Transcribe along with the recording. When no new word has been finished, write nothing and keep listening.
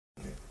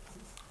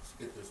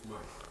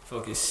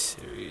Focus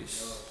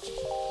serious.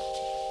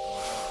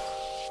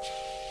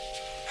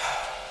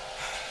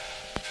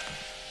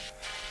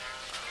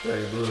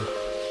 Dirty Blue.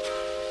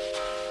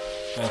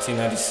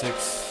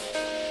 1996.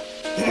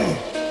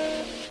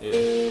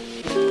 Yeah.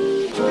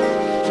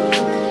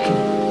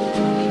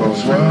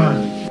 Bonsoir.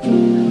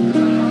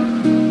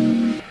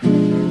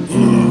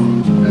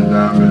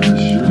 Mesdames et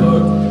messieurs.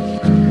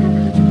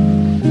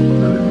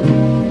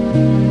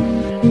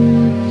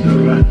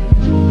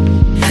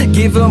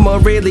 Give him a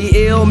really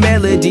ill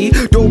melody.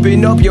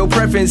 Doping up your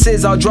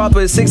preferences, I'll drop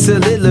a 6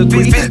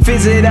 soliloquy.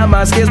 Visit out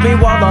my skills,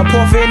 meanwhile I'm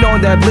puffing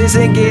on that bliss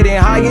and getting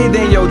higher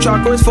than your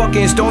chakras.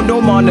 Fucking stone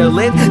dome on the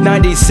lip.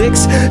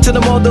 96 to the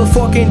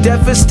motherfucking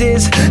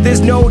deficits. There's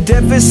no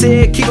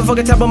deficit. Keep a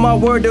fucking top of my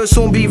word, they'll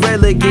soon be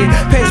relegated.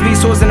 Pens be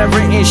swords and I've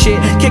written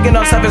shit. Kicking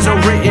off cyphers, no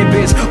written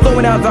bits.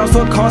 Blowing out vows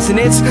for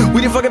consonants.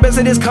 We the fucking best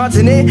in this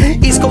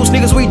continent. East Coast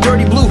niggas, we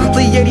dirty blue.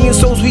 Pleiadian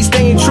souls, we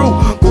staying true.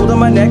 Gold on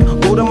my neck,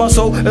 gold on my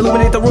soul.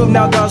 Illuminate the room,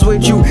 now God's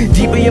with you.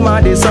 Deep in your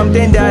mind is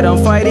something that I'm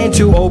fighting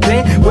to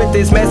open. With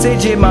this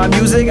message in my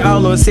music,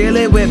 I'll unseal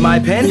it with my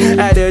pen.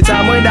 At a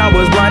time when I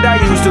was blind, I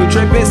used to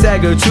trip and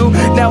stagger too.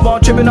 Now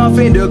I'm tripping off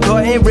in the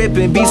cut and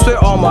ripping beats with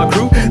all my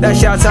crew. That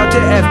shouts out to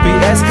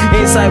FBS.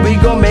 Inside we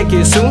gon' make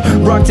it soon.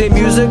 Rock to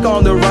music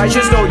on the rise,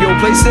 just know your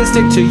place and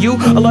stick to you.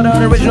 A lot of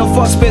unoriginal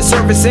fucks been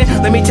surfacing.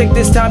 Let me take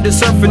this time to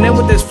surfing in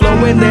with this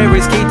flowing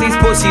lyrics. Keep these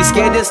pussies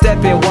scared to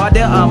step in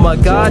water. I'm a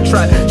god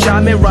trap,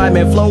 shaman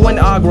rhyming, flowing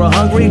agra,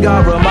 hungry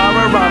gara,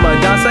 mara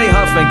ramadan, say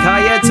huffing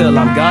kaya till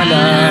I'm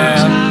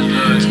gonna.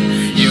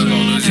 You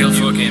gon' lose your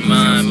fucking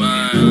mind.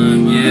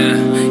 Yeah,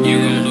 you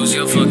gon' lose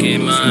your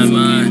fucking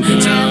mind.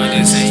 Tell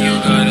this and you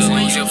gotta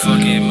lose your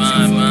fucking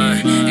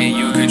mind. And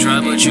you can try,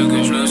 but you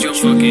gon' lose your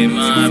fucking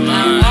mind.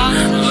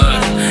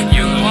 Look,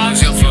 you gon'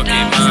 lose your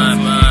fucking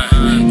mind.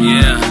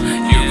 Yeah,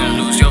 you gon'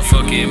 lose your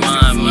fucking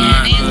mind.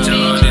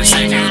 Tell this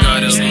and you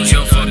gotta lose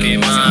your fucking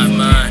mind.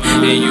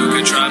 And you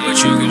can try, but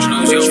you gon'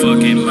 lose your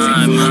fucking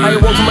mind. I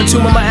awoke from a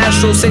tomb of my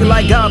astral, say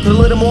like God, put a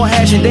little more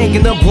hash and dank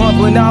in the blunt.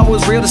 When I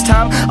was real this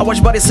time, I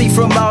watched body sleep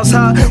from miles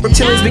high.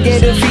 Reptilians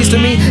began to feast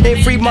on me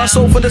and freed my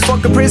soul from this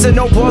fucking prison.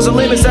 No bars or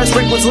limits, that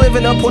strength was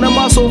living up on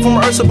my soul from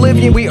Earth's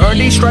oblivion. We earned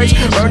these stripes,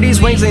 earned these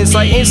wings,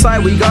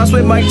 inside we gods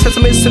with my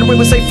testaments to the ring.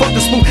 We say fuck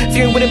the spook. If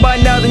you ain't with it by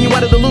now, then you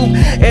out of the loop.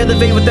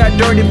 Elevate with that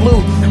dirty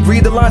blue.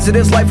 Read the lines of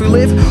this life we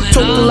live.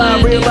 Total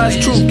lie, realize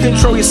truth.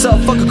 Control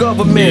yourself, fuck a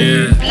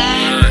government.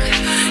 Yeah.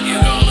 You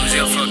gon' lose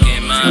your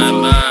fucking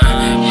mind.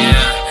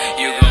 Yeah,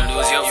 you gon'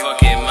 lose your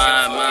fucking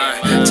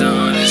mind. To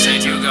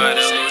understand, you gotta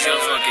lose your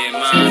fucking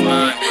mind.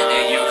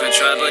 And you can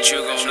try, but you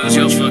gon' lose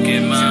your